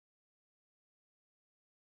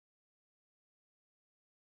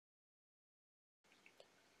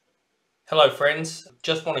Hello friends,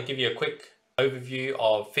 just want to give you a quick overview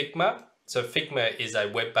of Figma. So Figma is a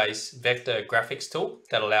web-based vector graphics tool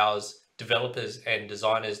that allows developers and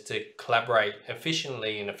designers to collaborate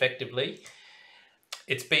efficiently and effectively.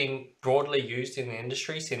 It's been broadly used in the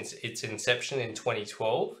industry since its inception in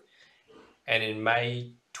 2012, and in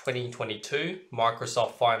May 2022,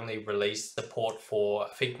 Microsoft finally released support for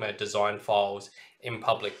Figma design files in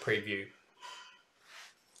public preview.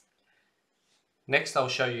 Next, I'll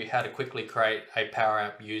show you how to quickly create a Power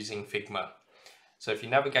App using Figma. So if you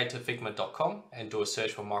navigate to figma.com and do a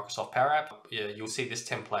search for Microsoft Power App, you'll see this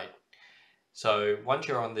template. So once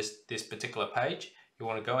you're on this particular page, you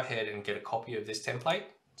want to go ahead and get a copy of this template.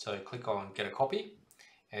 So click on Get a Copy,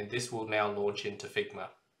 and this will now launch into Figma.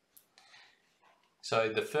 So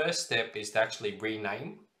the first step is to actually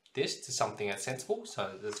rename this to something that's sensible.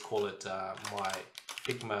 So let's call it my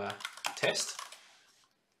Figma test.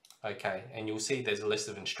 Okay, and you'll see there's a list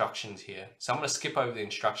of instructions here. So I'm going to skip over the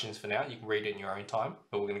instructions for now. You can read it in your own time,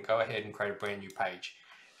 but we're going to go ahead and create a brand new page.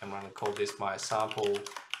 And I'm going to call this my sample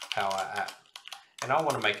Power App. And I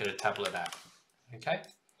want to make it a tablet app. Okay,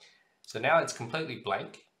 so now it's completely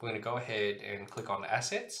blank. We're going to go ahead and click on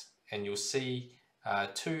Assets, and you'll see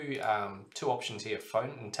two options here,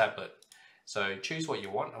 phone and tablet. So choose what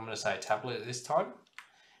you want. I'm going to say tablet this time.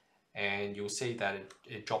 And you'll see that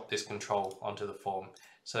it dropped this control onto the form.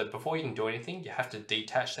 So before you can do anything, you have to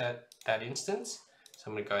detach that instance. So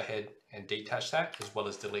I'm going to go ahead and detach that, as well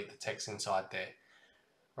as delete the text inside there.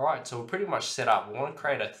 All right, so we're pretty much set up. We want to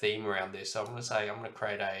create a theme around this. So I'm going to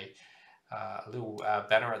create a little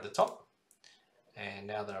banner at the top. And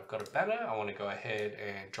now that I've got a banner, I want to go ahead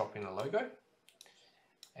and drop in a logo.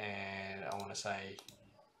 And I want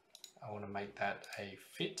to make that a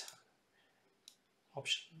fit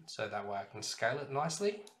option, so that way I can scale it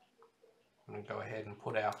nicely. I'm going to go ahead and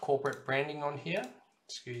put our corporate branding on here.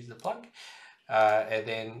 Excuse the plug. And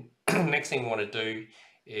then next thing we want to do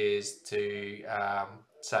is to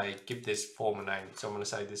give this form a name. So I'm going to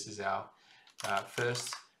say this is our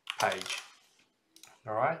first page.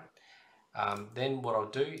 All right. Then what I'll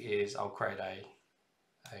do is I'll create a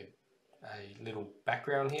little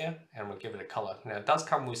background here, and we'll give it a color. Now it does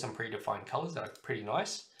come with some predefined colors that are pretty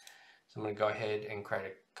nice. So I'm going to go ahead and create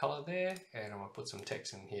a color there, and I'm going to put some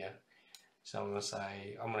text in here. So I'm going to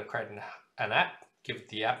say, I'm going to create an app, give it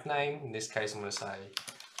the app name. In this case, I'm going to say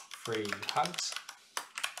free hugs.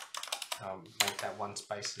 Make that one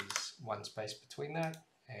space between that,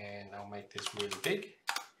 and I'll make this really big.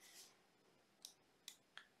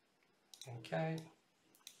 Okay.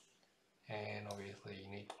 And obviously you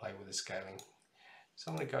need to play with the scaling. So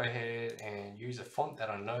I'm going to go ahead and use a font that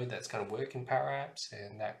I know that's going to work in Power Apps,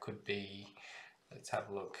 and that could be, let's have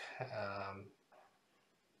a look,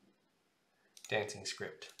 Dancing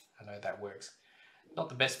Script. I know that works. Not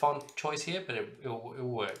the best font choice here, but it'll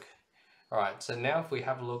work. Alright, so now if we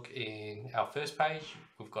have a look in our first page,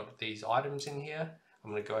 we've got these items in here. I'm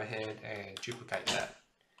going to go ahead and duplicate that.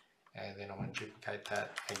 And then I'm going to duplicate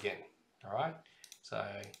that again. Alright, so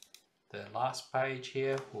the last page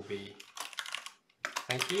here will be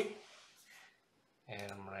thank you, and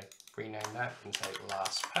I'm going to rename that and say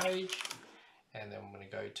last page, and then I'm going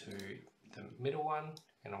to go to the middle one,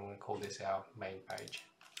 and I'm going to call this our main page.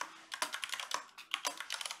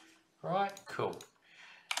 Alright, cool.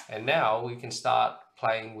 And now we can start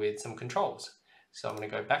playing with some controls. So I'm going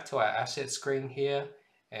to go back to our asset screen here,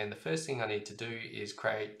 and the first thing I need to do is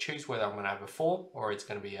choose whether I'm going to have a form or it's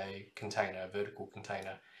going to be a container, a vertical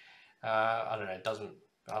container. I don't know,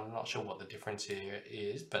 I'm not sure what the difference here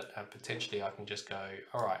is, but potentially I can just go,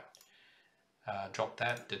 all right, drop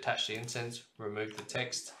that, detach the instance, remove the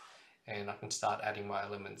text, and I can start adding my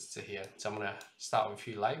elements to here. So I'm going to start with a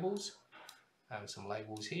few labels, some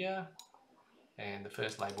labels here, and the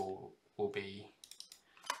first label will be,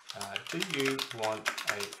 do you want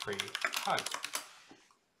a free hug?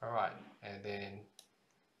 All right, and then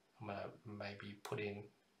I'm going to maybe put in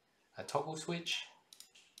a toggle switch.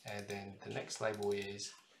 And then the next label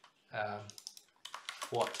is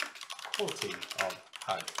what quality of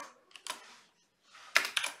hug?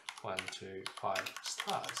 1, 2, 5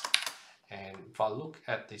 stars. And if I look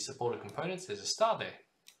at the supported components, there's a star there.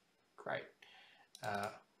 Great.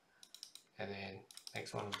 And then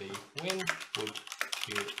next one will be, when would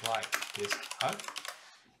you like this hug?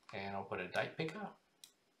 And I'll put a date picker.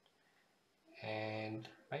 And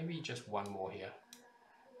maybe just one more here.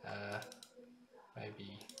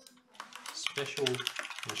 Maybe special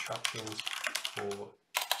instructions for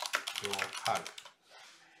your hug.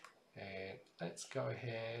 And let's go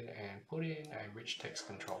ahead and put in a rich text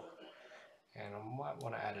control. And I might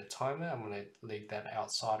want to add a timer. I'm going to leave that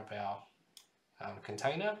outside of our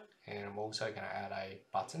container, and I'm also going to add a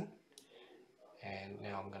button. And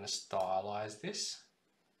now I'm going to stylize this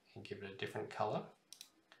and give it a different color.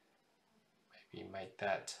 Maybe make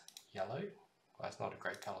that yellow. Well, that's not a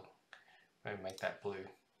great color. Maybe make that blue,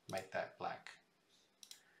 make that black.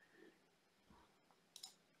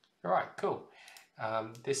 Alright, cool.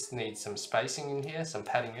 This needs some spacing in here, some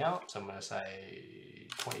padding out. So I'm going to say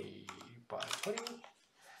 20 by 20,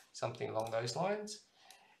 something along those lines.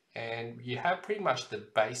 And you have pretty much the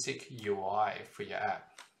basic UI for your app.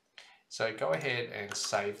 So go ahead and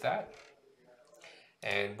save that.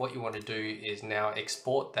 And what you want to do is now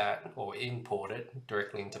export that or import it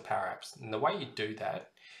directly into Power Apps. And the way you do that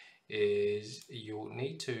is you'll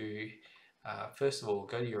need to, first of all,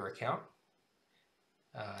 go to your account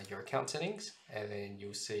settings, and then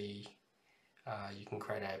you'll see you can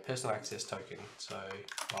create a personal access token. So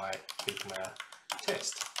my Figma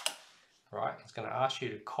test, right? It's going to ask you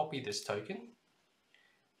to copy this token,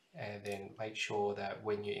 and then make sure that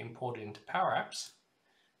when you import it into Power Apps,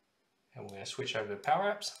 and we're going to switch over to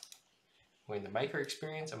Power Apps, we're in the Maker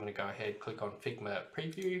experience. I'm going to go ahead, click on Figma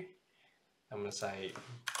Preview. I'm going to say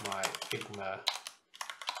my Figma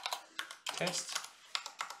test,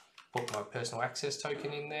 put my personal access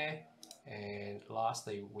token in there, and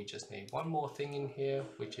lastly we just need one more thing in here,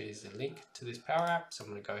 which is a link to this Power App. So I'm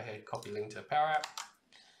going to go ahead, copy link to the Power App,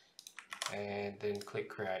 and then click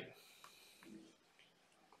Create.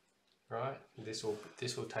 Right, this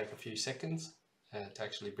will take a few seconds to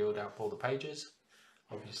actually build up all the pages.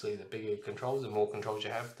 Obviously the bigger controls, the more controls you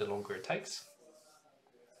have, the longer it takes.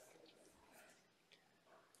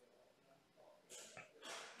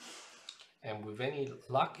 And with any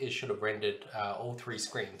luck, it should have rendered all three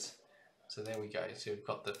screens. So there we go. So we've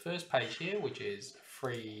got the first page here, which is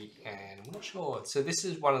free, and I'm not sure. So this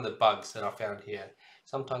is one of the bugs that I found here.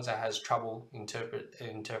 Sometimes it has trouble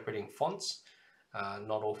interpreting fonts.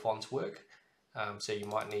 Not all fonts work. So you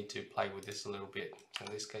might need to play with this a little bit. So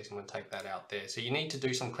in this case, I'm going to take that out there. So you need to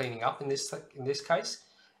do some cleaning up in this case.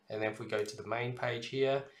 And then if we go to the main page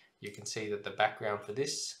here, you can see that the background for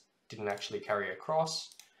this didn't actually carry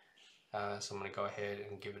across. So I'm going to go ahead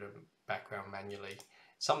and give it a background manually.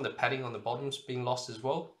 Some of the padding on the bottom's being lost as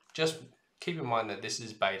well. Just keep in mind that this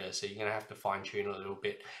is beta, so you're going to have to fine tune a little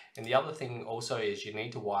bit. And the other thing also is you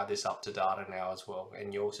need to wire this up to data now as well.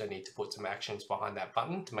 And you also need to put some actions behind that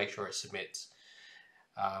button to make sure it submits.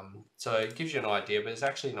 So it gives you an idea, but it's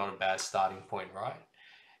actually not a bad starting point, right?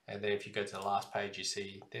 And then if you go to the last page, you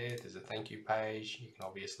see there's a thank you page. You can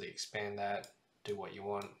obviously expand that, do what you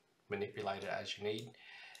want, manipulate it as you need.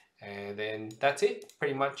 And then that's it.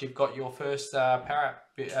 Pretty much you've got your first Power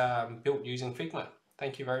App built using Figma.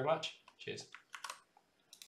 Thank you very much. Cheers.